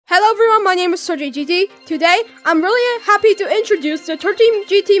Hello everyone, my name is ThirteenGT. Today, I'm really happy to introduce the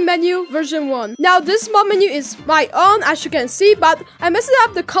 13GT menu version 1. Now this mod menu is my own, as you can see, but I messed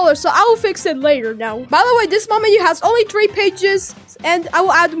up the color, so I will fix it later now. By the way, this mod menu has only 3 pages, and I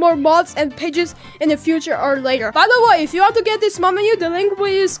will add more mods and pages in the future or later. By the way, if you want to get this mod menu, the link will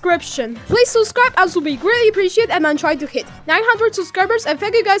be in the description. Please subscribe, as will be greatly appreciated, and I'm trying to hit 900 subscribers, and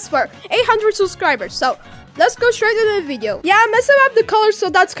thank you guys for 800 subscribers. So let's go straight into the video. Yeah, I messed up the colors, so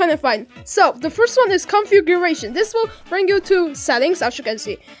that's kind of fine. So, the first one is configuration. This will bring you to settings, as you can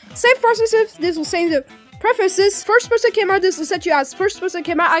see. Save processes, this will save the preferences. First person camera, this will set you as first person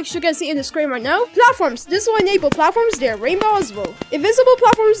camera, as you can see in the screen right now. Platforms, this will enable platforms, they are rainbow as well. Invisible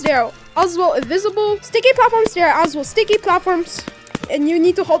platforms, they are as well invisible. Sticky platforms, they are as well sticky platforms. And you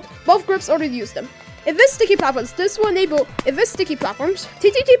need to hold both grips in order to use them. If it's sticky platforms, this will enable if it's sticky platforms.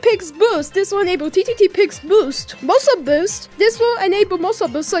 TTT Pix Boost, this will enable TTT Pix Boost. Muscle Boost, this will enable Muscle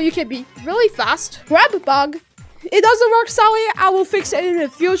Boost so you can be really fast. Grab Bug, it doesn't work sadly, I will fix it in the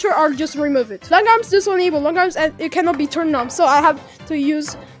future or just remove it. Long arms, this will enable long arms and it cannot be turned on, so I have to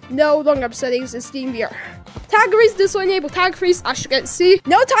use no long arm settings in SteamVR. Tag freeze, this will enable tag freeze, as you can see.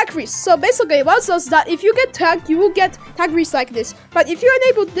 No tag freeze. So basically what it says that if you get tagged, you will get tag freeze like this. But if you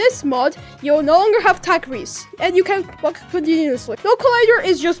enable this mod, you'll no longer have tag freeze. And you can walk continuously. No collider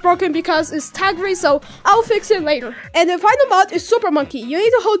is just broken because it's tag freeze, so I'll fix it later. And the final mod is Super Monkey. You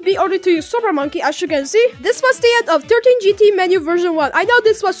need to hold B in order to use Super Monkey, as you can see. This was the end of 13GT menu version 1. I know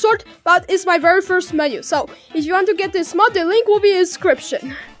this was short, but it's my very first menu. So if you want to get this mod, the link will be in the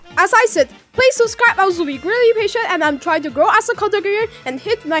description. As I said, please subscribe, I will be really patient, and I'm trying to grow as a content creator and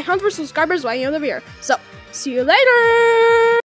hit 900 subscribers by the end of the year. So, see you later!